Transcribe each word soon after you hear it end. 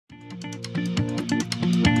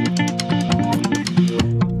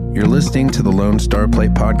listening to the Lone Star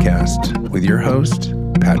Plate Podcast with your host,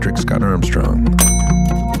 Patrick Scott Armstrong.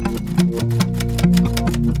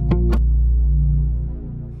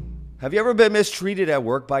 Have you ever been mistreated at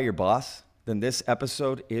work by your boss? Then this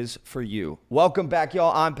episode is for you. Welcome back,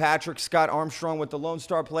 y'all. I'm Patrick Scott Armstrong with the Lone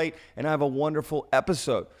Star Plate, and I have a wonderful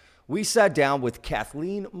episode. We sat down with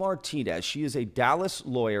Kathleen Martinez. She is a Dallas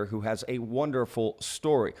lawyer who has a wonderful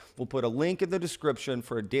story. We'll put a link in the description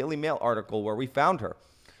for a Daily Mail article where we found her.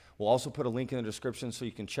 We'll also put a link in the description so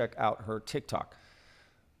you can check out her TikTok.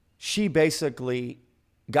 She basically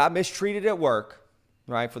got mistreated at work,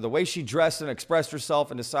 right, for the way she dressed and expressed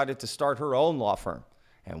herself, and decided to start her own law firm.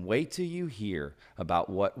 And wait till you hear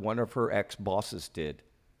about what one of her ex-bosses did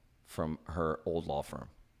from her old law firm.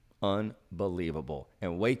 Unbelievable.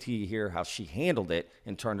 And wait till you hear how she handled it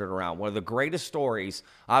and turned it around. One of the greatest stories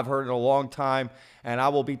I've heard in a long time, and I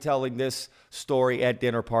will be telling this story at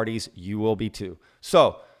dinner parties. You will be too.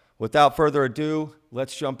 So without further ado,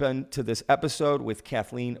 let's jump into this episode with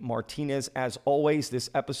Kathleen Martinez. As always,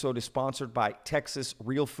 this episode is sponsored by Texas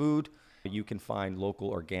Real Food. You can find local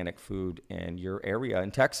organic food in your area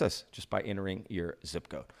in Texas just by entering your zip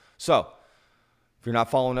code. So if you're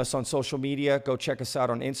not following us on social media, go check us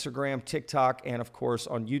out on Instagram, TikTok, and of course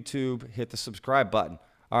on YouTube. Hit the subscribe button.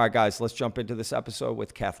 All right, guys, let's jump into this episode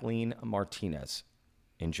with Kathleen Martinez.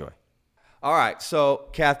 Enjoy. All right, so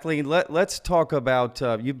Kathleen, let's talk about,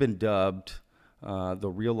 you've been dubbed the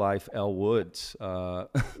real life Elle Woods,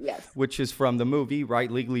 yes, which is from the movie, right?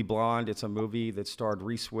 Legally Blonde. It's a movie that starred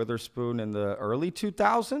Reese Witherspoon in the early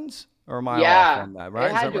 2000s. Or am I off on that, right?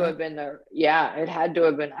 It had to have been there. Yeah, it had to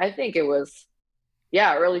have been. I think it was,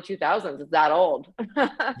 early 2000s. It's that old.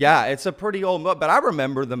 Yeah, it's a pretty old movie, but I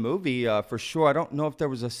remember the movie for sure. I don't know if there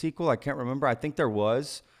was a sequel. I can't remember. I think there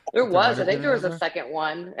was. I think there was a second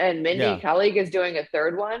one, and Mindy Kaling is doing a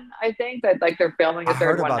third one. I think that they're filming a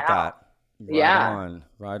third one now. I heard about that.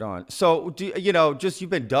 Right on. So, you've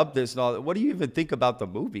been dubbed this and all that. What do you even think about the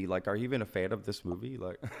movie? Like, are you even a fan of this movie?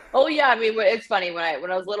 Like, oh yeah, I mean, it's funny. When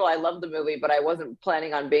I was little, I loved the movie, but I wasn't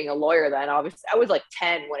planning on being a lawyer then. Obviously, I was like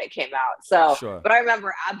 10 when it came out. So, sure. But I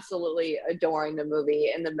remember absolutely adoring the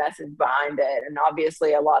movie and the message behind it. And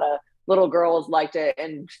obviously, a lot of little girls liked it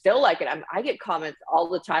and still like it. I get comments all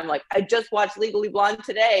the time like, I just watched Legally Blonde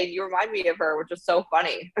today and you remind me of her, which is so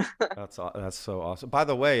funny. That's so awesome. By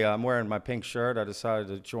the way, I'm wearing my pink shirt. I decided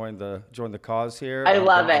to join the cause here. I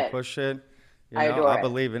love it. Push it. I adore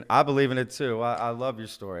it. I believe in it too. I love your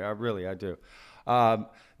story. I do.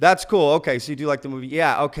 That's cool. Okay, so you do like the movie.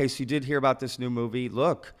 Yeah, okay, so you did hear about this new movie.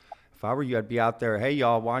 Look, if I were you, I'd be out there. Hey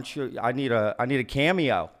y'all, I need a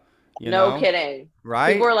cameo. No kidding.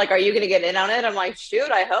 Right? People are like, are you going to get in on it? I'm like, shoot,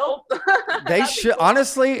 I hope. They should. Cool.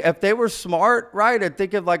 Honestly, if they were smart, right, and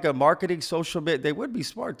think of like a marketing social bit, they would be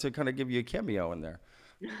smart to kind of give you a cameo in there,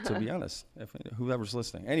 to be honest, if whoever's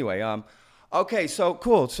listening. Anyway, okay, so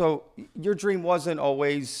cool. So your dream wasn't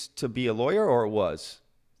always to be a lawyer, or it was?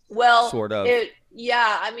 Well, sort of.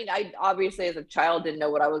 I mean, I obviously as a child didn't know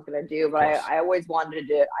what I was going to do, but I always wanted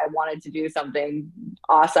to do something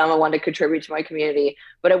awesome. I wanted to contribute to my community,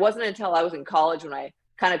 but it wasn't until I was in college when I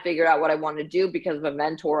kind of figured out what I wanted to do because of a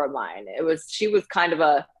mentor of mine. She was kind of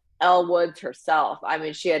a Elle Woods herself. I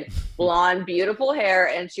mean, she had blonde, beautiful hair,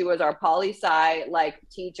 and she was our poli-sci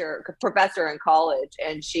professor in college,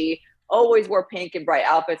 and she always wore pink and bright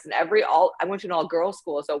outfits. And I went to an all-girls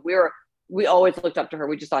school, so we always looked up to her.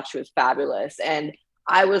 We just thought she was fabulous. And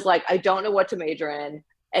I was like, I don't know what to major in.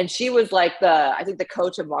 And she was like I think the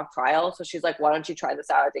coach of mock trial. So she's like, why don't you try this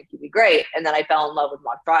out? I think you'd be great. And then I fell in love with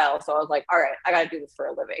mock trial. So I was like, all right, I got to do this for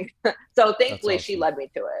a living. So thankfully she led me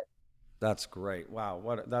to it. That's great.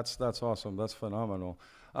 Wow. That's awesome. That's phenomenal.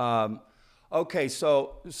 Okay.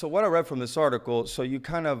 So what I read from this article, so you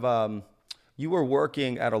kind of, you were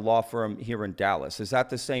working at a law firm here in Dallas. Is that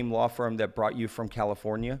the same law firm that brought you from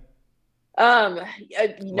California? No,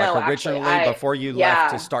 like originally, actually, before you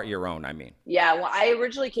left to start your own, I mean. Yeah, well, I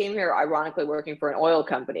originally came here, ironically, working for an oil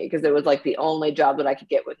company because it was like the only job that I could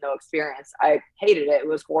get with no experience. I hated it. It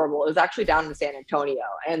was horrible. It was actually down in San Antonio,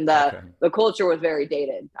 and the culture was very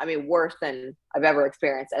dated. I mean, worse than I've ever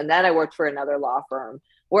experienced. And then I worked for another law firm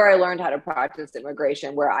where I learned how to practice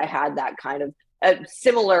immigration, where I had that kind of a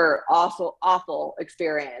similar awful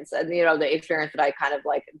experience. And, the experience that I kind of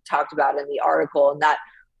like talked about in the article, and that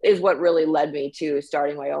is what really led me to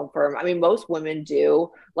starting my own firm. I mean, most women do.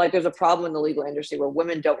 Like, there's a problem in the legal industry where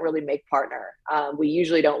women don't really make partner. We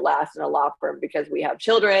usually don't last in a law firm because we have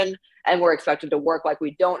children and we're expected to work like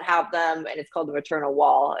we don't have them. And it's called the maternal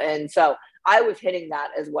wall. And so I was hitting that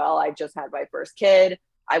as well. I just had my first kid.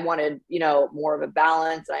 I wanted, more of a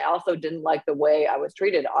balance. And I also didn't like the way I was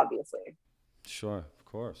treated, obviously. Sure. Of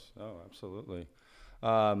course. Oh, absolutely.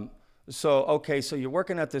 So you're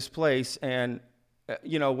working at this place, and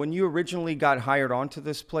when you originally got hired onto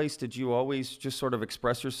this place, did you always just sort of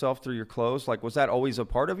express yourself through your clothes? Like, was that always a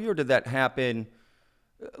part of you, or did that happen?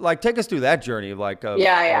 Like, take us through that journey, like, of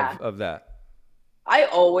that. I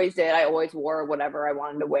always did. I always wore whatever I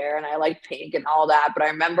wanted to wear, and I liked pink and all that. But I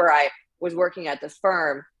remember I was working at this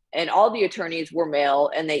firm, and all the attorneys were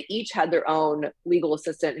male, and they each had their own legal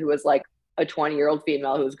assistant who was like a 20-year-old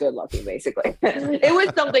female who was good looking, basically. It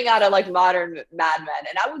was something out of like modern Mad Men.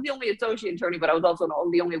 And I was the only associate attorney, but I was also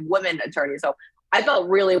the only women attorney. So I felt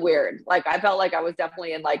really weird. Like, I felt like I was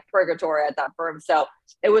definitely in like purgatory at that firm. So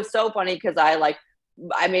it was so funny because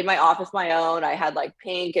I made my office my own. I had like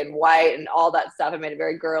pink and white and all that stuff. I made it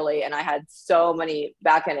very girly. And I had so many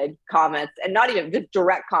backhanded comments, and not even just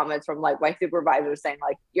direct comments from like my supervisors saying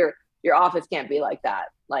like, your office can't be like that.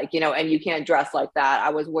 Like, and you can't dress like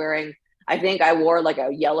that. I think I wore like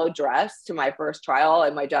a yellow dress to my first trial,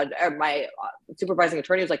 and my supervising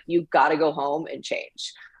attorney was like, "You got to go home and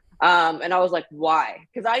change." And I was like, "Why?"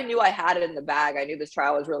 Because I knew I had it in the bag. I knew this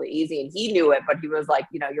trial was really easy, and he knew it. But he was like,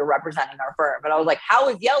 "You're representing our firm." But I was like, "How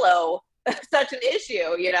is yellow such an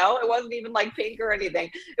issue?" It wasn't even like pink or anything.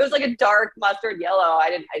 It was like a dark mustard yellow.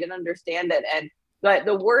 I didn't understand it. And but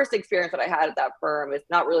the worst experience that I had at that firm is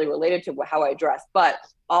not really related to how I dressed, but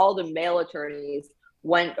all the male attorneys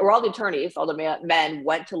all the men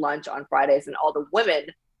went to lunch on Fridays, and all the women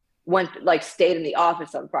stayed in the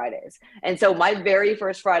office on Fridays. And so my very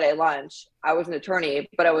first Friday lunch, I was an attorney,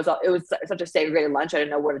 but it was such a segregated lunch. I didn't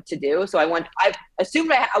know what to do. So I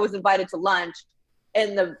assumed I was invited to lunch,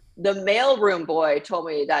 and the mailroom boy told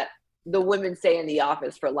me that the women stay in the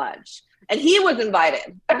office for lunch, and he was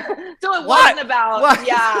invited. So it wasn't about,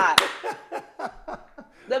 yeah,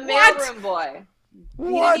 the mailroom boy. He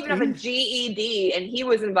didn't even have a GED, and he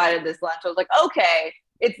was invited to this lunch. I was like, okay,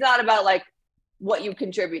 it's not about like what you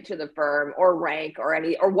contribute to the firm or rank or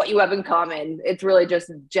what you have in common. It's really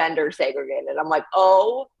just gender segregated. I'm like,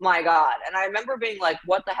 oh my God. And I remember being like,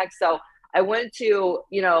 what the heck? So I went to,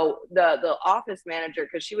 the office manager,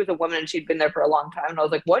 because she was a woman and she'd been there for a long time. And I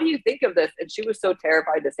was like, what do you think of this? And she was so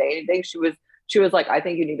terrified to say anything. She was like, I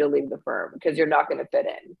think you need to leave the firm because you're not going to fit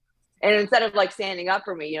in. And instead of like standing up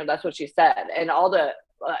for me, that's what she said. And all the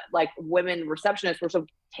women receptionists were so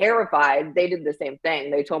terrified. They did the same thing.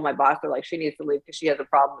 They told my boss, they're like, she needs to leave because she has a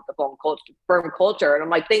problem with the firm culture. And I'm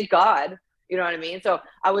like, thank God. You know what I mean? So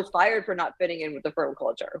I was fired for not fitting in with the firm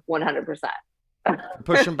culture, 100%.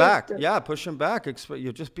 Pushing back. Yeah, pushing back.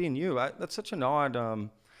 You're just being you. That's such an odd, I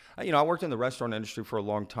worked in the restaurant industry for a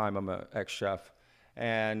long time. I'm an ex-chef.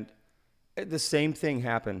 And the same thing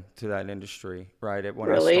happened to that industry, right? When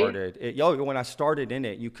really? When I started in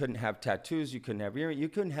it, you couldn't have tattoos, you couldn't have earrings, you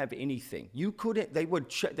couldn't have anything. You couldn't. They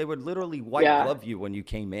would literally white glove you when you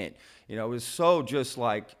came in. It was so just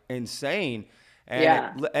like insane,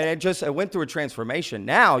 and it went through a transformation.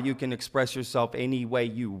 Now you can express yourself any way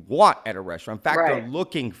you want at a restaurant. In fact, they're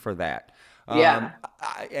looking for that. We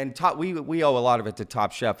owe a lot of it to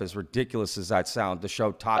Top Chef, as ridiculous as that sounds. The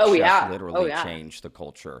show Top Chef literally changed the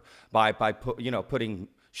culture by putting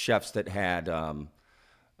chefs that had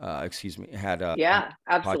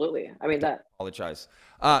absolutely. I mean that. Apologize.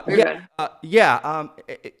 So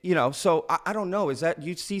I don't know. Is that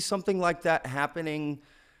you see something like that happening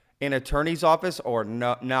in attorney's office or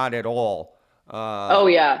no, not at all?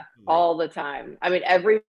 All the time. I mean,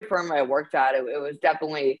 every firm I worked at, it was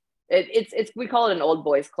definitely. We call it an old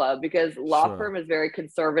boys club because law firm is very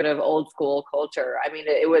conservative, old school culture. I mean,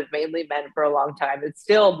 it was mainly men for a long time. It's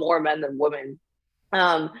still more men than women.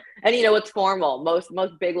 And it's formal. Most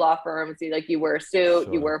big law firms, you wear a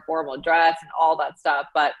suit, you wear a formal dress and all that stuff.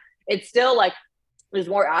 But it's still like, there's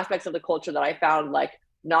more aspects of the culture that I found like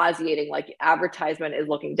nauseating, like advertisement is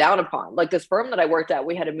looking down upon. Like this firm that I worked at,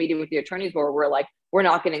 we had a meeting with the attorneys where we're like, we're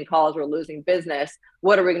not getting calls, we're losing business.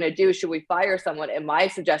 What are we going to do? Should we fire someone? And my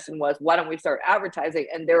suggestion was, why don't we start advertising?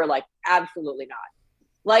 And they were like, absolutely not.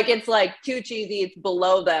 Like, it's like too cheesy, it's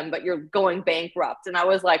below them, but you're going bankrupt. And I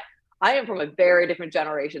was like, I am from a very different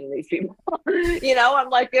generation than these people. I'm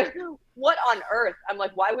like, what on earth? I'm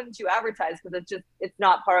like, why wouldn't you advertise? Because it's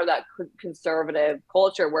not part of that conservative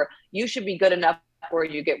culture where you should be good enough where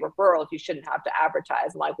you get referrals. You shouldn't have to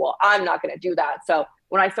advertise. I'm like, well, I'm not going to do that. So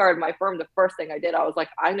when I started my firm, the first thing I did, I was like,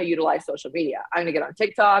 I'm going to utilize social media. I'm going to get on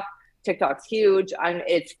TikTok. TikTok's huge.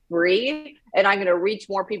 It's free. And I'm going to reach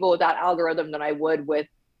more people with that algorithm than I would with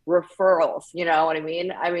referrals. You know what I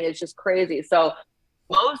mean? I mean, it's just crazy. So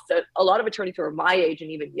a lot of attorneys who are my age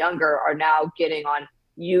and even younger are now getting on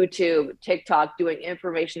YouTube, TikTok, doing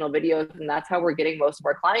informational videos. And that's how we're getting most of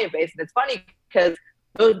our client base. And it's funny because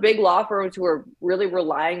those big law firms who are really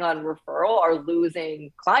relying on referral are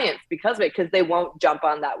losing clients because of it, because they won't jump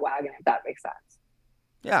on that wagon, if that makes sense.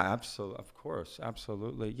 Yeah, absolutely. Of course.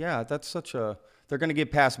 Absolutely. Yeah. They're going to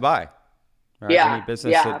get passed by, right? Yeah. Any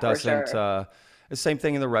business Yeah, that for doesn't, sure. the same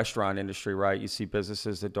thing in the restaurant industry, right? You see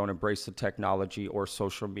businesses that don't embrace the technology or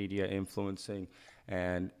social media influencing,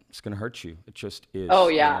 and it's going to hurt you. It just Oh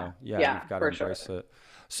is, yeah. yeah, Yeah, you've got to for sure. embrace it.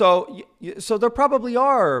 So, so there probably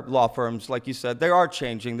are law firms, like you said, they are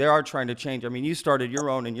changing. They are trying to change. I mean, you started your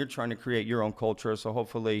own and you're trying to create your own culture. So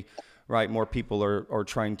hopefully, right, more people are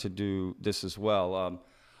trying to do this as well.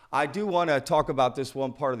 I do want to talk about this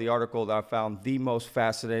one part of the article that I found the most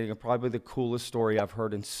fascinating and probably the coolest story I've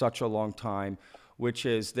heard in such a long time, which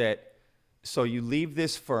is that so you leave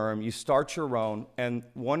this firm, you start your own, and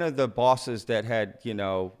one of the bosses that had,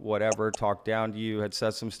 whatever, talked down to you, had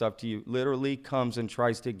said some stuff to you, literally comes and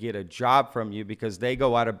tries to get a job from you because they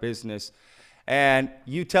go out of business. And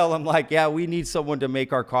you tell them, like, yeah, we need someone to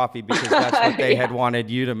make our coffee because that's what they had wanted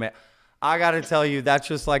you to make. I got to tell you, that's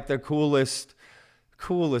just like the coolest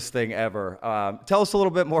thing ever. Tell us a little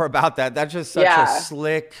bit more about that. That's just such a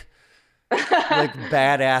slick, like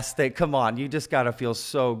badass thing. Come on, you just got to feel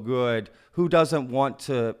so good. Who doesn't want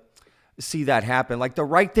to see that happen? Like the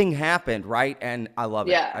right thing happened, right? And I love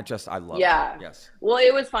it. I love it. Yes. Well,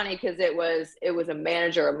 it was funny because it was a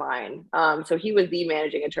manager of mine. So he was the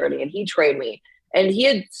managing attorney and he trained me. And he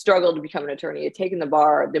had struggled to become an attorney. He had taken the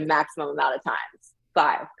bar the maximum amount of times,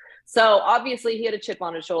 5. So obviously he had a chip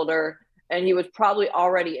on his shoulder and he was probably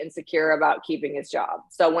already insecure about keeping his job.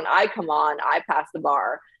 So when I come on, I pass the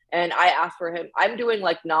bar and I asked for him. I'm doing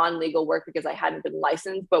like non-legal work because I hadn't been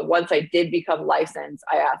licensed. But once I did become licensed,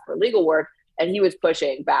 I asked for legal work and he was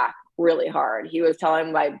pushing back really hard. He was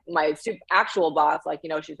telling my actual boss, like,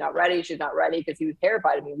 she's not ready because he was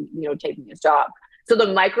terrified of me, taking his job. So the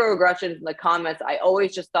microaggressions in the comments, I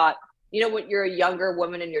always just thought, when you're a younger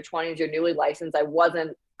woman in your 20s, you're newly licensed, I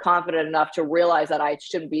wasn't confident enough to realize that I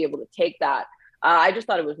shouldn't be able to take that. I just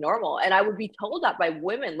thought it was normal. And I would be told that by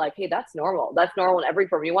women, like, hey, that's normal. That's normal in every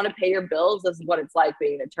firm. You want to pay your bills. This is what it's like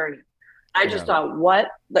being an attorney. I just thought, what?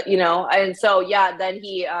 But, and so, then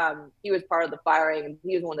he was part of the firing. And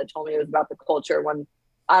he was the one that told me it was about the culture when,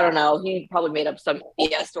 I don't know, he probably made up some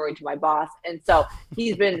BS story to my boss. And so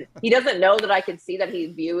he doesn't know that I can see that he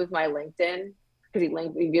views my LinkedIn because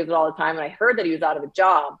he views it all the time. And I heard that he was out of a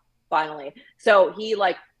job finally. So he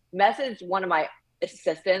messaged one of my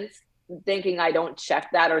assistants thinking I don't check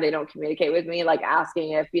that or they don't communicate with me, like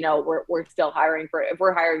asking if, we're still hiring if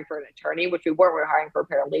we're hiring for an attorney, which we weren't, we were hiring for a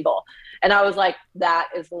paralegal. And I was like, that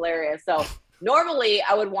is hilarious. So normally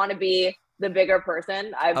I would want to be the bigger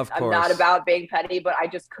person. I'm not about being petty, but I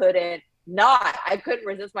just couldn't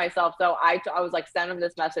resist myself. So I was like, send him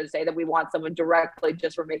this message, say that we want someone directly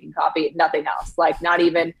just for making coffee, nothing else, like not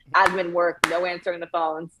even admin work, no answering the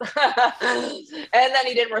phones. And then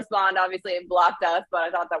he didn't respond, obviously, and blocked us. But I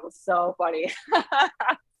thought that was so funny.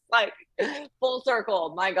 Like full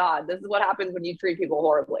circle. My God, this is what happens when you treat people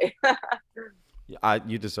horribly.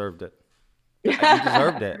 You deserved it. You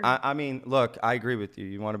deserved it. I mean, look, I agree with you.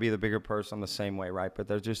 You want to be the bigger person the same way, right? But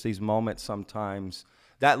there's just these moments sometimes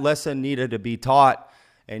that lesson needed to be taught,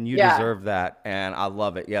 and you deserve that. And I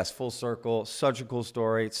love it. Yes, full circle. Such a cool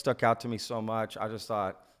story. It stuck out to me so much. I just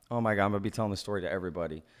thought, oh my God, I'm going to be telling this story to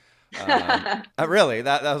everybody. Really,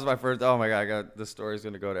 that was my first, oh my God, this story is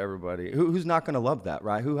going to go to everybody. Who's not going to love that,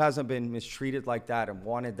 right? Who hasn't been mistreated like that and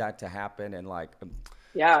wanted that to happen? And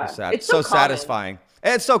it's so satisfying.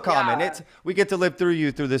 And it's so common. We get to live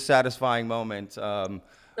through this satisfying moment.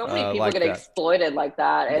 So many people get exploited like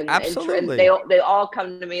that. And absolutely. And they all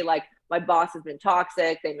come to me like, my boss has been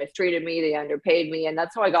toxic. They mistreated me. They underpaid me. And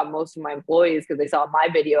that's how I got most of my employees, because they saw my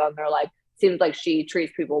video and they're like, seems like she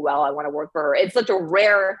treats people well. I want to work for her. It's such a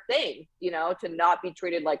rare thing, to not be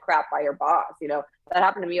treated like crap by your boss. That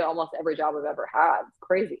happened to me almost every job I've ever had. It's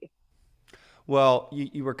crazy. Well,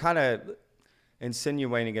 you were kind of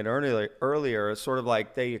insinuating it earlier, sort of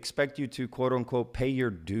like they expect you to, quote unquote, pay your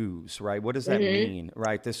dues, right? What does that mean,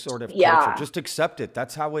 right? This sort of culture, just accept it.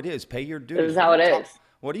 That's how it is. Pay your dues. This is how it is.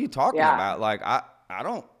 What are you talking about? Like, I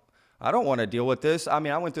don't want to deal with this. I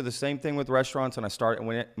mean, I went through the same thing with restaurants,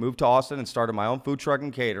 and moved to Austin and started my own food truck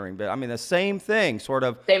and catering. But I mean, the same thing, sort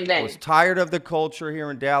of. Same thing. I was tired of the culture here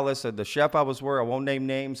in Dallas. The chef I was with, I won't name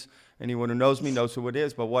names. Anyone who knows me knows who it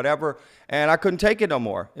is, but whatever. And I couldn't take it no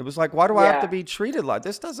more. It was like, why do I have to be treated like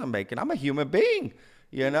this? Doesn't make it. I'm a human being,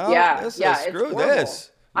 Yeah. Screw this.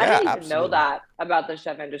 I Yeah, didn't even know absolutely. that about the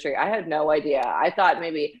chef industry. I had no idea. I thought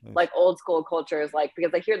maybe like old school culture is like,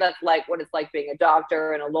 because I hear that's like what it's like being a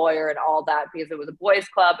doctor and a lawyer and all that, because it was a boys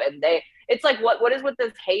club and it's like, what is with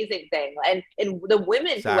this hazing thing? And the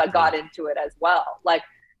women who had got Exactly. into it as well. Like,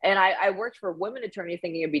 and I worked for women attorneys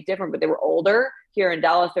thinking it'd be different, but they were older here in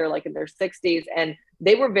Dallas. They're like in their 60s, and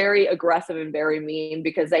they were very aggressive and very mean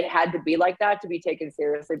because they had to be like that to be taken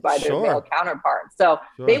seriously by their male Sure. counterparts. So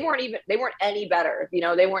they Sure. weren't any better.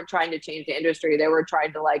 They weren't trying to change the industry. They were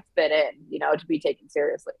trying to like fit in, to be taken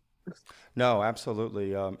seriously. No,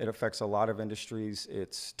 absolutely. It affects a lot of industries.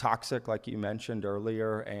 It's toxic, like you mentioned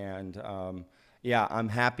earlier. And yeah, I'm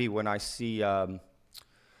happy when I see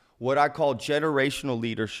what I call generational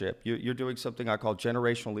leadership. You're doing something I call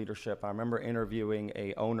generational leadership. I remember interviewing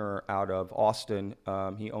a owner out of Austin.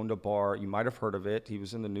 He owned a bar. You might have heard of it. He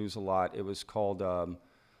was in the news a lot. It was called oh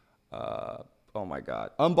my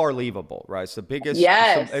God, Unbelievable, right? It's the biggest.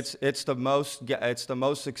 Yes. It's the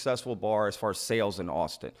most successful bar as far as sales in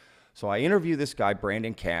Austin. So I interviewed this guy,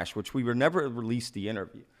 Brandon Cash, which we were never released the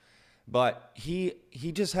interview, but he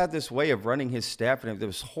just had this way of running his staff, and it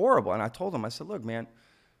was horrible. And I told him, I said, look, man,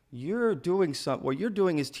 what you're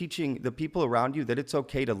doing is teaching the people around you that it's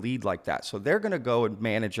okay to lead like that. So they're going to go and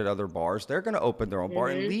manage at other bars. They're going to open their own bar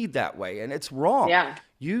and lead that way. And it's wrong. Yeah.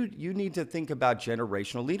 You need to think about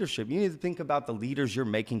generational leadership. You need to think about the leaders you're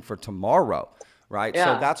making for tomorrow, right? So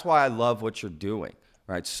Yeah. that's why I love what you're doing,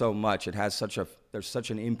 right? So much. It has there's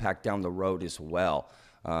such an impact down the road as well.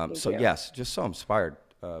 Thank So you. yes, just so inspired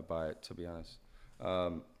by it, to be honest.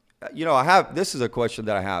 This is a question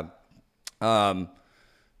that I have.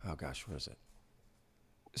 Oh gosh, where is it?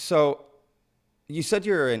 So you said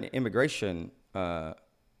you're an immigration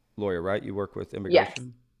lawyer, right? You work with Yes.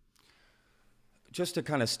 immigration? Just to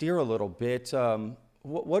kind of steer a little bit,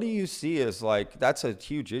 what do you see as like, that's a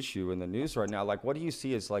huge issue in the news right now. Like, what do you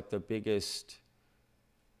see as like the biggest,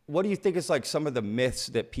 what do you think is like some of the myths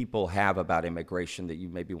that people have about immigration that you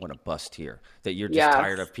maybe want to bust here? That you're just Yes.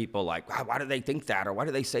 tired of people like, wow, why do they think that? Or why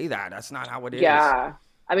do they say that? That's not how it is. Yeah.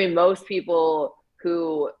 I mean, most people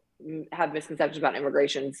who have misconceptions about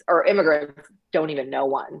immigrations or immigrants don't even know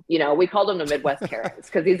one. We call them the Midwest Karens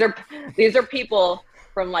because these are people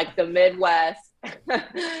from like the Midwest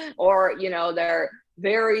or, they're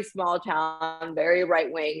very small town, very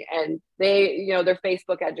right wing, and they're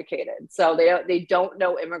Facebook educated. So they don't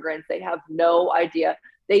know immigrants. They have no idea.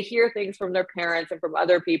 They hear things from their parents and from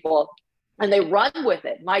other people and they run with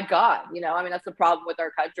it. My God, I mean, that's the problem with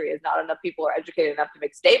our country is not enough people are educated enough to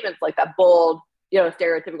make statements like that bold,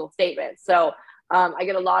 stereotypical statements. So I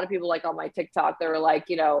get a lot of people like on my TikTok, they're like,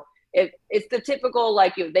 it's the typical,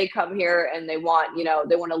 like, they come here and they want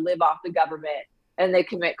to live off the government and they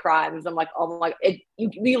commit crimes. I'm like, oh my,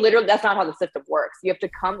 you literally, that's not how the system works. You have to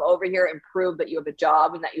come over here and prove that you have a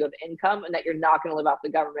job and that you have income and that you're not going to live off the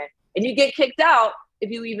government. And you get kicked out if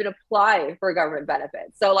you even apply for government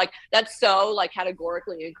benefits. So like, that's so like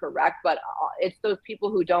categorically incorrect, but it's those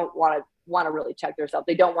people who don't want to really check themselves.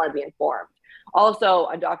 They don't want to be informed. Also,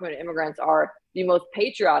 undocumented immigrants are the most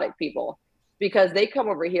patriotic people because they come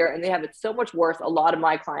over here and they have it so much worse. A lot of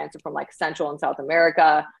my clients are from like Central and South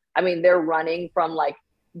America. I mean, they're running from like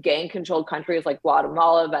gang controlled countries like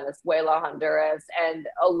Guatemala, Venezuela, Honduras. And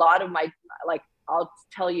a lot of my, like, I'll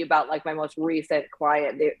tell you about like my most recent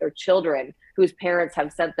client, their children whose parents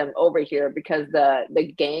have sent them over here because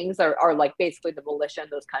the gangs are like basically the militia in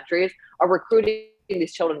those countries are recruiting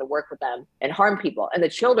these children to work with them and harm people. And the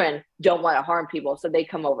children don't want to harm people. So they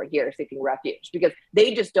come over here seeking refuge because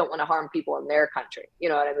they just don't want to harm people in their country. You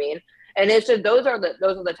know what I mean? And it's just, those are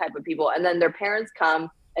the type of people. And then their parents come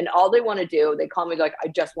and all they want to do, they call me like, I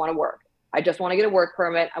just want to work. I just want to get a work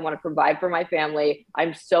permit. I want to provide for my family.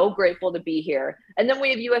 I'm so grateful to be here. And then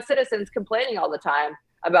we have US citizens complaining all the time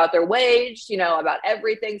about their wage, about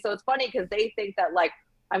everything. So it's funny because they think that like,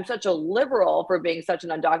 I'm such a liberal for being such an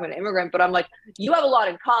undocumented immigrant, but I'm like, you have a lot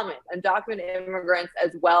in common. Undocumented immigrants,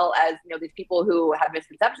 as well as, these people who have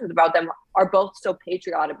misconceptions about them are both so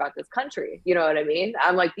patriotic about this country. You know what I mean?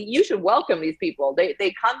 I'm like, you should welcome these people.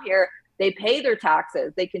 They come here, they pay their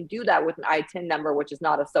taxes. They can do that with an ITIN number, which is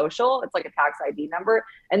not a social. It's like a tax ID number,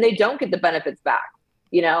 and they don't get the benefits back.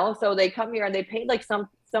 So they come here and they paid like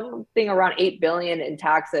something around $8 billion in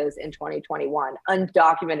taxes in 2021,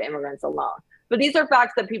 undocumented immigrants alone. But these are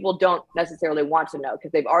facts that people don't necessarily want to know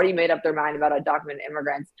because they've already made up their mind about undocumented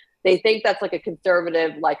immigrants. They think that's like a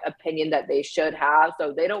conservative like opinion that they should have.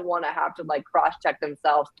 So they don't want to have to like cross-check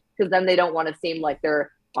themselves because then they don't want to seem like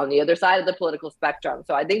they're on the other side of the political spectrum.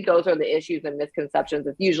 So I think those are the issues and misconceptions.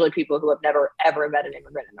 It's usually people who have never, ever met an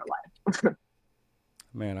immigrant in their life.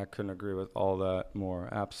 Man, I couldn't agree with all that more.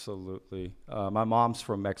 Absolutely. My mom's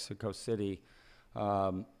from Mexico City,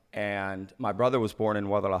 and my brother was born in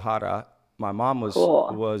Guadalajara. My mom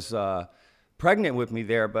was pregnant with me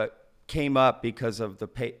there, but came up because of the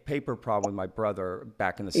paper problem with my brother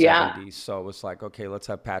back in the 70s. So it was like, okay, let's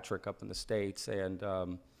have Patrick up in the States. And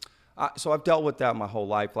so I've dealt with that my whole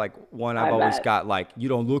life. Like, I've always got like, you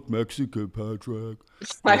don't look Mexican, Patrick.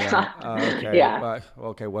 Okay. Yeah.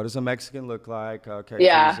 Okay. What does a Mexican look like? Okay.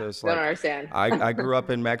 Yeah. Jesus. Don't understand. I grew up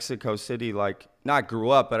in Mexico City, like not grew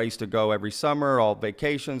up, but I used to go every summer, all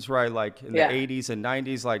vacations, right? Like in the 80s and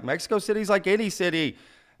 90s, like Mexico City's like any city.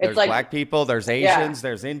 There's like, black people, there's Asians,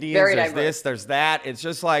 there's Indians, there's diverse. This, there's that. It's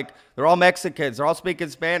just like, they're all Mexicans. They're all speaking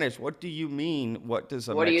Spanish. What do you mean? What does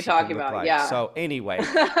a Mexican are you talking look about? like? Yeah. So anyway,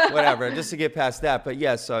 whatever, just to get past that. But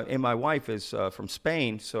yes, and my wife is from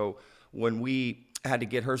Spain. So when we had to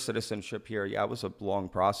get her citizenship here, it was a long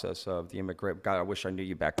process of the immigrant. God, I wish I knew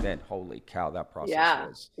you back then. Holy cow, that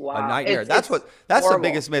process was a nightmare. That's the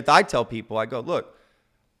biggest myth I tell people. I go, look,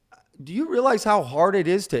 do you realize how hard it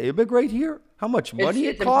is to immigrate here? How much money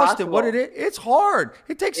it costs and what it is? It's hard.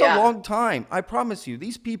 It takes a long time. I promise you,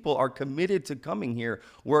 these people are committed to coming here,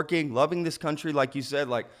 working, loving this country. Like you said,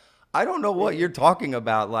 like, I don't know what you're talking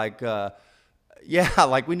about. Like,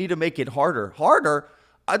 like we need to make it harder. Harder?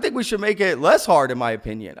 I think we should make it less hard, in my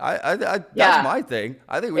opinion. That's my thing.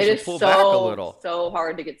 I think we should pull back a little. It's so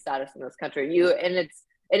hard to get status in this country. And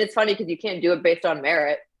it's funny because you can't do it based on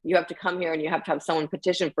merit. You have to come here and you have to have someone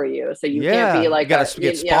petition for you. So you can't be like, you got to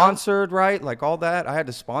get sponsored, right? Like all that. I had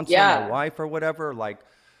to sponsor my wife or whatever. Like,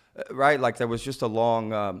 right. Like there was just a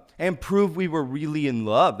long, and prove we were really in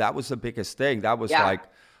love. That was the biggest thing. That was like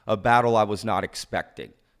a battle I was not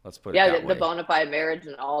expecting. Let's put it that way. The bona fide marriage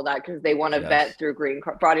and all that, because they want to vet through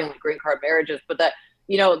fraudulent green card marriages. But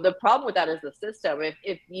the problem with that is the system.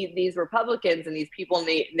 If these Republicans and these people in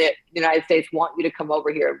the United States want you to come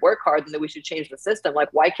over here and work hard, then we should change the system. Like,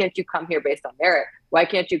 why can't you come here based on merit? Why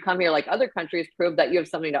can't you come here like other countries, prove that you have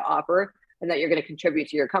something to offer and that you're going to contribute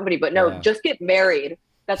to your company? But no, just get married.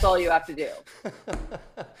 That's all you have to do.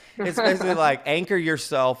 It's basically like anchor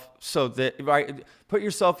yourself so that, right, put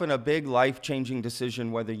yourself in a big life-changing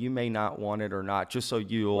decision, whether you may not want it or not, just so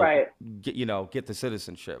you'll get the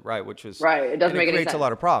citizenship, right? Which is right. It doesn't make any sense. It creates a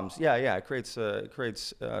lot of problems. It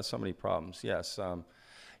creates so many problems. Yes.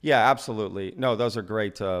 Absolutely. No, those are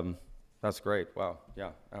great. That's great. Wow.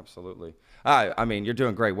 Yeah, absolutely. I mean, you're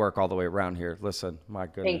doing great work all the way around here. Listen, my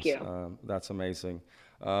goodness. Thank you. That's amazing.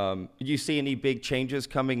 Do you see any big changes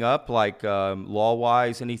coming up, like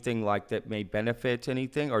law-wise, anything like that may benefit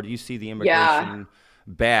anything, or do you see the immigration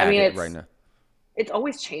bad right now? It's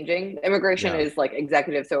always changing. Immigration is like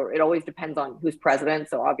executive, so it always depends on who's president.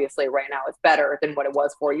 So obviously right now it's better than what it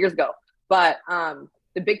was 4 years ago. But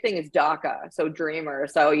the big thing is DACA, so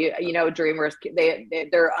Dreamers. So you know Dreamers,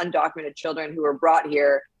 they're undocumented children who were brought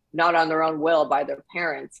here not on their own will by their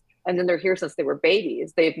parents. And then they're here since they were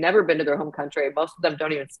babies. They've never been to their home country. Most of them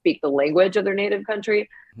don't even speak the language of their native country.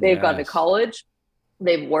 They've gone to college.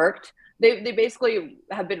 They've worked. They basically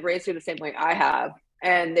have been raised here the same way I have.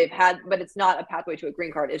 And but it's not a pathway to a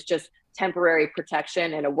green card. It's just temporary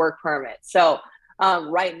protection and a work permit. So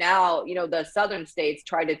right now, the southern states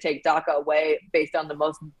try to take DACA away based on the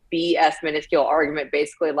most BS minuscule argument,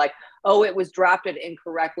 basically like, oh, it was drafted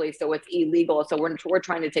incorrectly, so it's illegal. So we're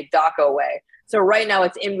trying to take DACA away. So right now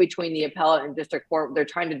it's in between the appellate and district court. They're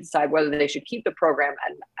trying to decide whether they should keep the program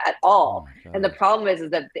at all. And the problem is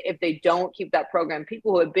that if they don't keep that program,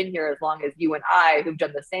 people who have been here as long as you and I, who've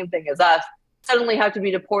done the same thing as us, suddenly have to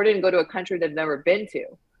be deported and go to a country they've never been to,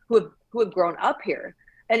 who have grown up here.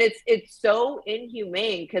 And it's so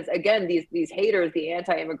inhumane because, again, these haters, the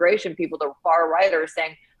anti-immigration people, the far right are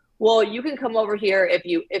saying, well, you can come over here if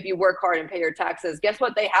you work hard and pay your taxes. Guess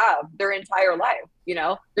what they have their entire life?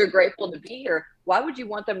 They're grateful to be here. Why would you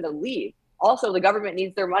want them to leave? Also, the government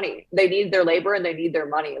needs their money. They need their labor and they need their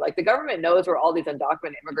money. Like, the government knows where all these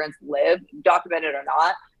undocumented immigrants live, documented or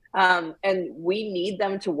not. And we need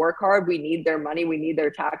them to work hard. We need their money. We need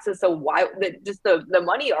their taxes. So why just the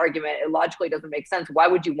money argument, it logically doesn't make sense. Why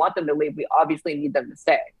would you want them to leave? We obviously need them to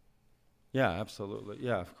stay. Yeah, absolutely.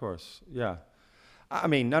 Yeah, of course. Yeah. I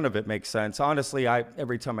mean, none of it makes sense. Honestly,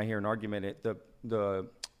 every time I hear an argument, the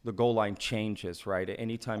goal line changes, right?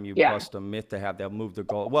 Anytime you bust a myth to have, they'll move the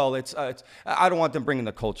goal. Well, I don't want them bringing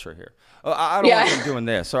the culture here. I don't want them doing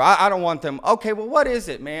this, or I don't want them. Okay, well, what is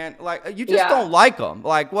it, man? Like, you just don't like them.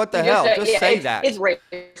 Like, what the hell? Just say that. It's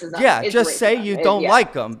racism. Yeah, just say you don't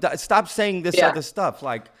like them. Stop saying this other stuff.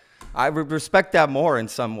 Like, I respect that more in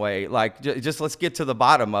some way. Like, just let's get to the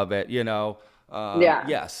bottom of it,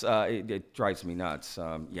 Yes, it drives me nuts.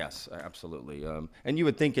 Yes, absolutely. And you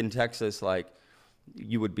would think in Texas, like,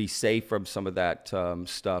 you would be safe from some of that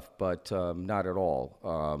stuff, but not at all.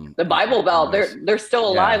 The Bible Belt, they're still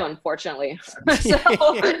alive, unfortunately.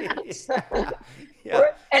 So,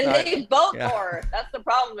 and they vote more. That's the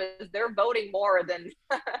problem, is they're voting more than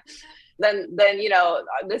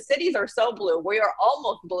the cities are so blue. We are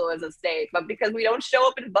almost blue as a state, but because we don't show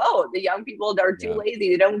up and vote, the young people are too lazy.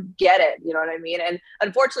 They don't get it. You know what I mean? And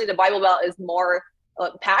unfortunately, the Bible Belt is more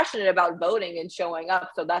passionate about voting and showing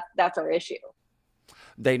up. So that's our issue.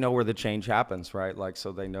 They know where the change happens, right? Like,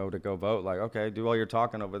 so they know to go vote. Like, okay, do all your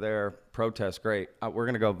talking over there, protest, great. We're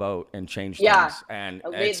going to go vote and change things. And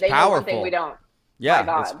it's they powerful. Know one thing we don't.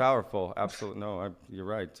 Yeah, it's powerful. Absolutely. No, you're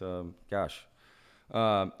right. Gosh.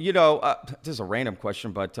 This is a random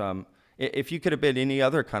question, but if you could have been any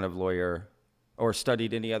other kind of lawyer or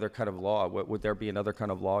studied any other kind of law, would there be another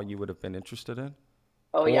kind of law you would have been interested in?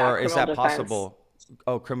 Oh, or is that possible?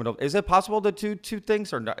 Oh, criminal. Is it possible to do two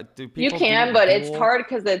things, or not? Do people? You can, but it's hard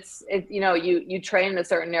because it's you train in a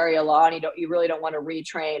certain area of law, and you really don't want to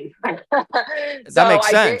retrain. That makes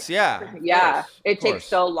sense. Yeah. It takes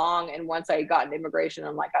so long, and once I got into immigration,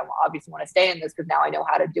 I'm like, I obviously want to stay in this because now I know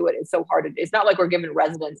how to do it. It's so hard it's not like we're given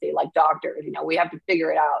residency like doctors. We have to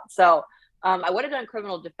figure it out. So I would have done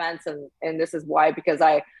criminal defense, and this is why, because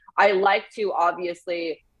I like to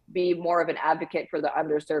obviously be more of an advocate for the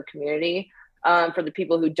underserved community. For the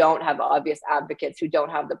people who don't have obvious advocates, who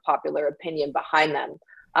don't have the popular opinion behind them.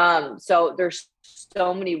 So there's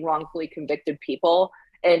so many wrongfully convicted people.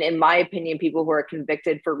 And in my opinion, people who are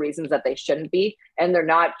convicted for reasons that they shouldn't be, and they're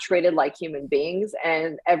not treated like human beings,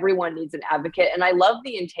 and everyone needs an advocate. And I love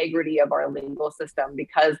the integrity of our legal system,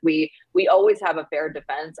 because we always have a fair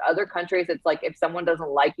defense. Other countries, it's like, if someone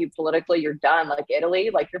doesn't like you politically, you're done. Like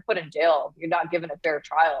Italy, like, you're put in jail. You're not given a fair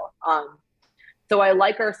trial. So I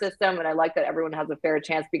like our system, and I like that everyone has a fair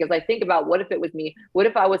chance, because I think about, what if it was me? What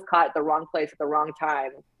if I was caught at the wrong place at the wrong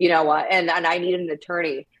time? And I needed an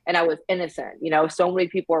attorney, and I was innocent. So many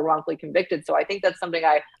people are wrongfully convicted. So I think that's something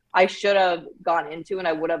I should have gone into, and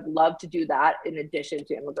I would have loved to do that in addition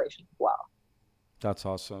to immigration as well. That's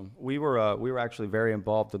awesome. We were actually very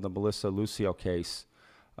involved in the Melissa Lucio case.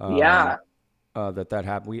 That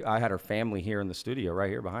happened. I had her family here in the studio, right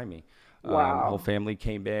here behind me. Wow. Whole family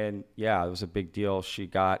came in. Yeah, it was a big deal. She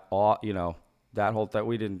got all, that whole thing.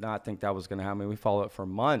 We did not think that was going to happen. We followed it for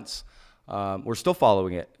months. We're still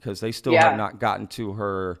following it, because they still have not gotten to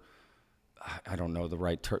her. I don't know the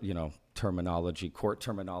right, terminology, court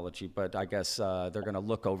terminology, but I guess they're going to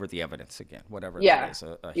look over the evidence again, whatever that is,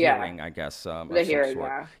 a hearing, I guess. The hearing,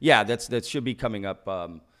 that should be coming up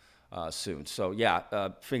soon.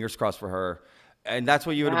 So fingers crossed for her. And that's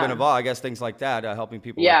what you would have been involved, I guess, things like that, helping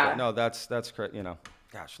people. Yeah. No, that's great.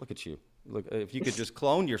 Gosh, look at you. Look, if you could just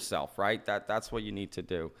clone yourself, right? That's what you need to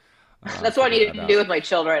do. That's what I need to do with my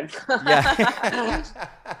children. Yeah.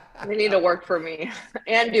 They need to work for me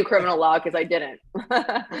and do criminal law, because I didn't.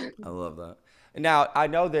 I love that. Now, I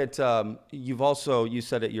know that you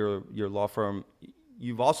said at your law firm,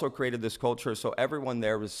 you've also created this culture, so everyone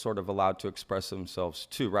there was sort of allowed to express themselves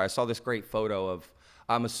too, right? I saw this great photo of,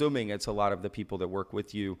 I'm assuming it's a lot of the people that work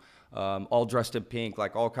with you, all dressed in pink,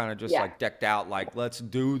 like all kind of just like decked out, like, let's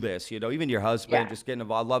do this. Even your husband just getting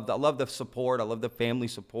involved. I love the support. I love the family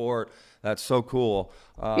support. That's so cool.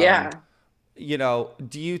 Do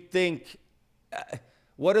you think,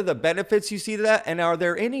 what are the benefits you see to that? And are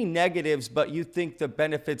there any negatives, but you think the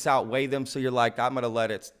benefits outweigh them? So you're like, I'm going to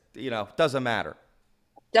let it, doesn't matter.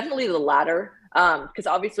 Definitely the latter. Because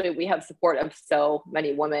obviously we have support of so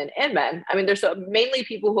many women and men. I mean, there's mainly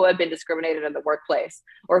people who have been discriminated in the workplace,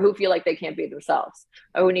 or who feel like they can't be themselves,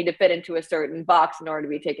 or who need to fit into a certain box in order to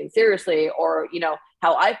be taken seriously, or,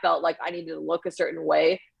 how I felt like I needed to look a certain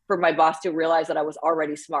way for my boss to realize that I was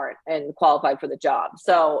already smart and qualified for the job.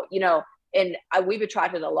 So, we've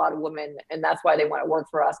attracted a lot of women, and that's why they want to work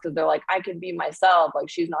for us, because they're like, I can be myself. Like,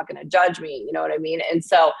 she's not going to judge me. You know what I mean? And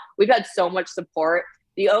so we've had so much support.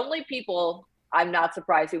 The only people, I'm not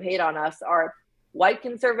surprised, who hate on us are white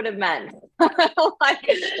conservative men,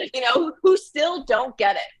 who still don't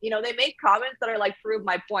get it. They make comments that are like, prove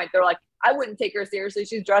my point. They're like, I wouldn't take her seriously.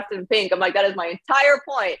 She's dressed in pink. I'm like, that is my entire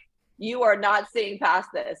point. You are not seeing past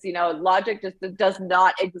this. Logic just does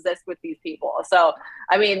not exist with these people. So,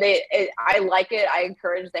 I mean, I like it. I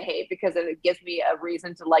encourage the hate, because it gives me a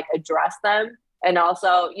reason to address them. And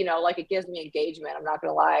also, it gives me engagement. I'm not going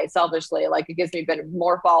to lie, selfishly, it gives me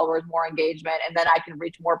more followers, more engagement. And then I can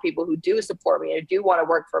reach more people who do support me and do want to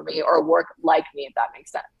work for me or work like me, if that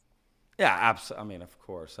makes sense. Yeah, absolutely. I mean, of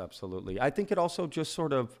course, absolutely. I think it also just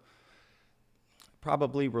sort of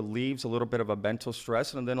probably relieves a little bit of a mental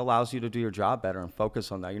stress and then allows you to do your job better and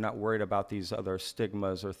focus on that. You're not worried about these other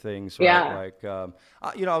stigmas or things, right? Yeah. Like,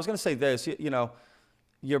 I was going to say this,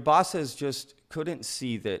 your bosses just couldn't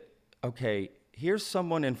see that, okay, here's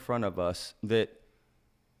someone in front of us that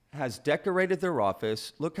has decorated their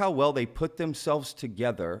office. Look how well they put themselves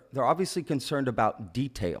together. They're obviously concerned about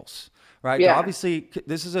details, right? Yeah. Obviously,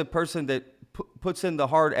 this is a person that puts in the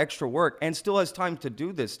hard extra work and still has time to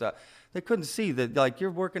do this stuff. They couldn't see that, like,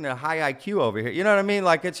 you're working at a high IQ over here. You know what I mean?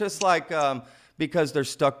 Like, it's just like, because they're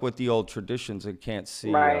stuck with the old traditions and can't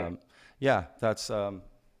see. Right. That's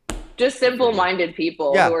just simple-minded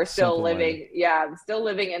people who are still living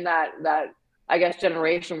in that I guess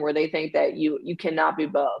generation where they think that you cannot be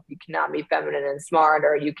both. You cannot be feminine and smart,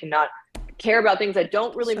 or you cannot care about things that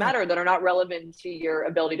don't really matter, that are not relevant to your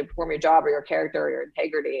ability to perform your job or your character or your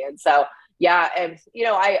integrity. And so, and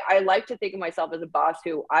I like to think of myself as a boss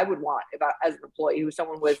who I would want as an employee, who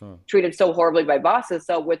someone was treated so horribly by bosses.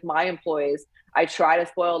 So with my employees, I try to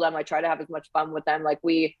spoil them. I try to have as much fun with them. Like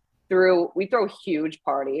we throw huge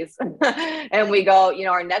parties and we go,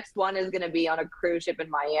 our next one is going to be on a cruise ship in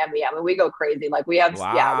Miami. I mean, we go crazy. Like we have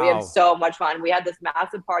so much fun. We had this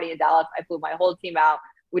massive party in Dallas. I flew my whole team out.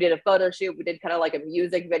 We did a photo shoot. We did kind of like a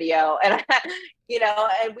music video, and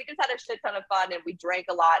and we just had a shit ton of fun, and we drank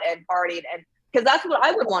a lot and partied, and because that's what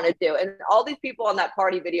I would want to do. And all these people on that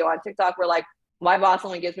party video on TikTok were like, my boss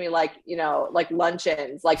only gives me like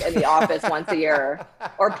luncheons, like in the office once a year,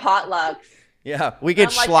 or potlucks. Yeah, we get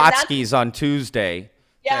Schlotzsky's on Tuesday.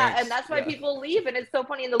 Yeah, Thanks. and that's why people leave. And it's so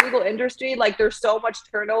funny in the legal industry, like there's so much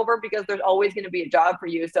turnover because there's always going to be a job for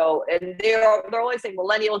you. So, and they're always saying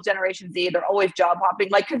millennials, Generation Z, they're always job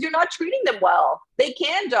hopping, like, because you're not treating them well. They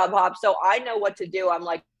can job hop. So I know what to do. I'm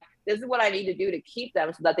like, this is what I need to do to keep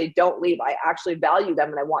them so that they don't leave. I actually value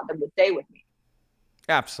them and I want them to stay with me.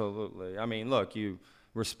 Absolutely. I mean, look, you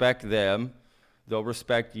respect them. They'll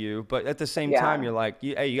respect you, but at the same time, you're like,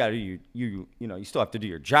 hey, you got to do you still have to do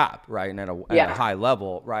your job, right? And at a high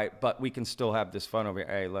level, right? But we can still have this fun over here.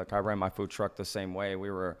 Hey, look, I ran my food truck the same way. We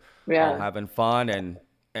were all having fun,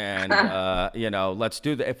 and let's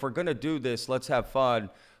do that. If we're gonna do this, let's have fun.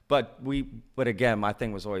 But again, my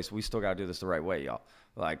thing was always, we still got to do this the right way, y'all.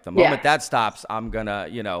 Like the moment that stops, I'm gonna,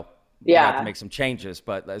 we have to make some changes,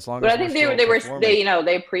 but as long as I think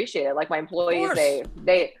they appreciate it. Like my employees,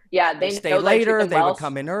 they stay later. They would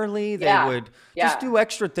come in early. They would just do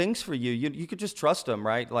extra things for you. You could just trust them,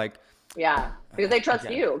 right? Like, because they trust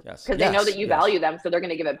you, because they know that you value them, so they're going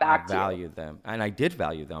to give it back to you. I value them, and I did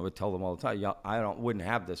value them. I would tell them all the time, y'all, wouldn't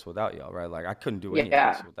have this without y'all, right? Like I couldn't do any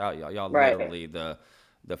of this without y'all. Y'all literally the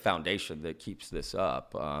foundation that keeps this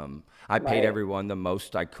up. I paid everyone the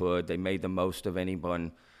most I could. They made the most of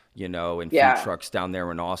anyone. In food trucks down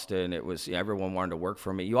there in Austin. It was, everyone wanted to work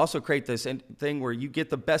for me. You also create this thing where you get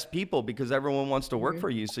the best people because everyone wants to work for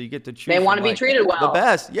you. So you get to choose. They want to be treated well. The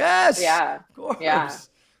best. Yes. Yeah. Of course. Yeah.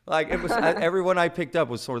 Like it was, everyone I picked up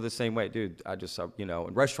was sort of the same way. Dude, I just,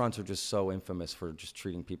 and restaurants are just so infamous for just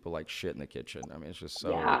treating people like shit in the kitchen. I mean, it's just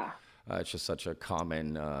so, it's just such a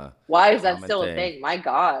common, why is that still a thing? My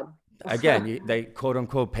God. Again, they quote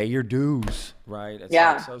unquote pay your dues, right? It's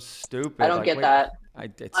like so stupid. I don't get that.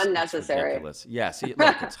 It's unnecessary. It's ridiculous. Yes,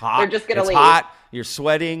 look, it's hot. They're just gonna leave. Hot. You're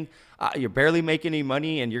sweating. You're barely making any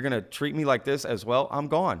money, and you're gonna treat me like this as well. I'm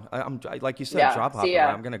gone. I'm like you said, job hopping.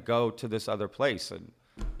 I'm gonna go to this other place, and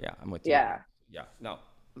I'm with you. Yeah. No.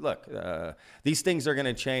 Look, these things are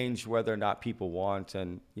gonna change whether or not people want,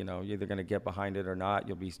 and you're either gonna get behind it or not.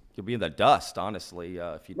 You'll be in the dust, honestly,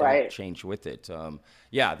 if you don't change with it.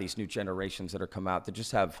 These new generations that are come out, they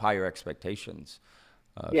just have higher expectations.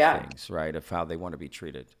 Things, right, of how they want to be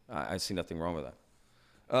treated. I see nothing wrong with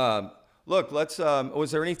that. Look, let's.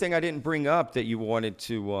 Was there anything I didn't bring up that you wanted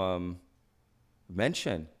to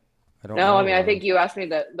mention? I don't know. I mean, I think you asked me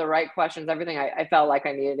the right questions. Everything I felt like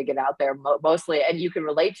I needed to get out there mostly, and you can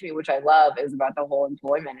relate to me, which I love, is about the whole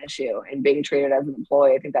employment issue and being treated as an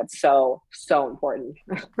employee. I think that's so important.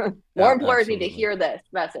 More employers need to hear this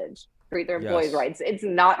message. Treat their employees right. It's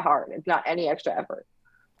not hard. It's not any extra effort.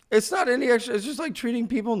 It's not any extra. It's just like treating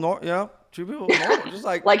people, treat people normal, just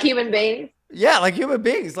like human beings. Yeah, like human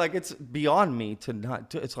beings. Like it's beyond me to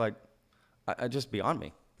not. It's like, I just beyond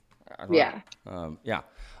me.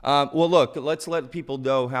 Well, look, let's let people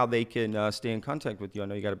know how they can stay in contact with you. I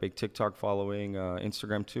know you got a big TikTok following,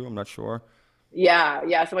 Instagram too. I'm not sure.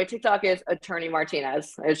 Yeah. So my TikTok is Attorney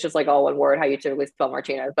Martinez. It's just like all one word, how you typically spell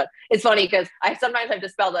Martinez. But it's funny because I sometimes have to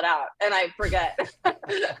spell that out and I forget.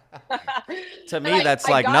 To me, that's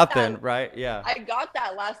like nothing, right? Yeah. I got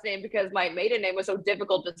that last name because my maiden name was so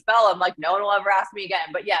difficult to spell. I'm like, no one will ever ask me again.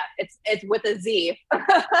 But yeah, it's with a Z.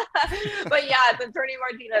 But yeah, it's Attorney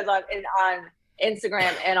Martinez on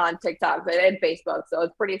Instagram and on TikTok and Facebook. So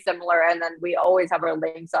it's pretty similar. And then we always have our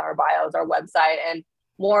links on our bios, our website, and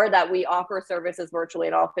more that we offer services virtually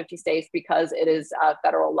in all 50 states because it is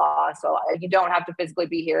federal law. So you don't have to physically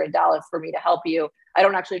be here in Dallas for me to help you. I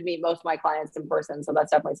don't actually meet most of my clients in person. So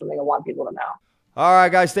that's definitely something I want people to know. All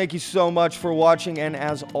right, guys, thank you so much for watching. And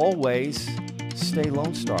as always, stay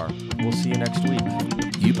Lone Star. We'll see you next week.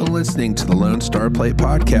 You've been listening to the Lone Star Plate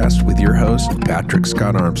podcast with your host, Patrick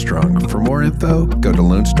Scott Armstrong. For more info, go to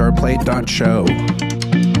lonestarplate.show.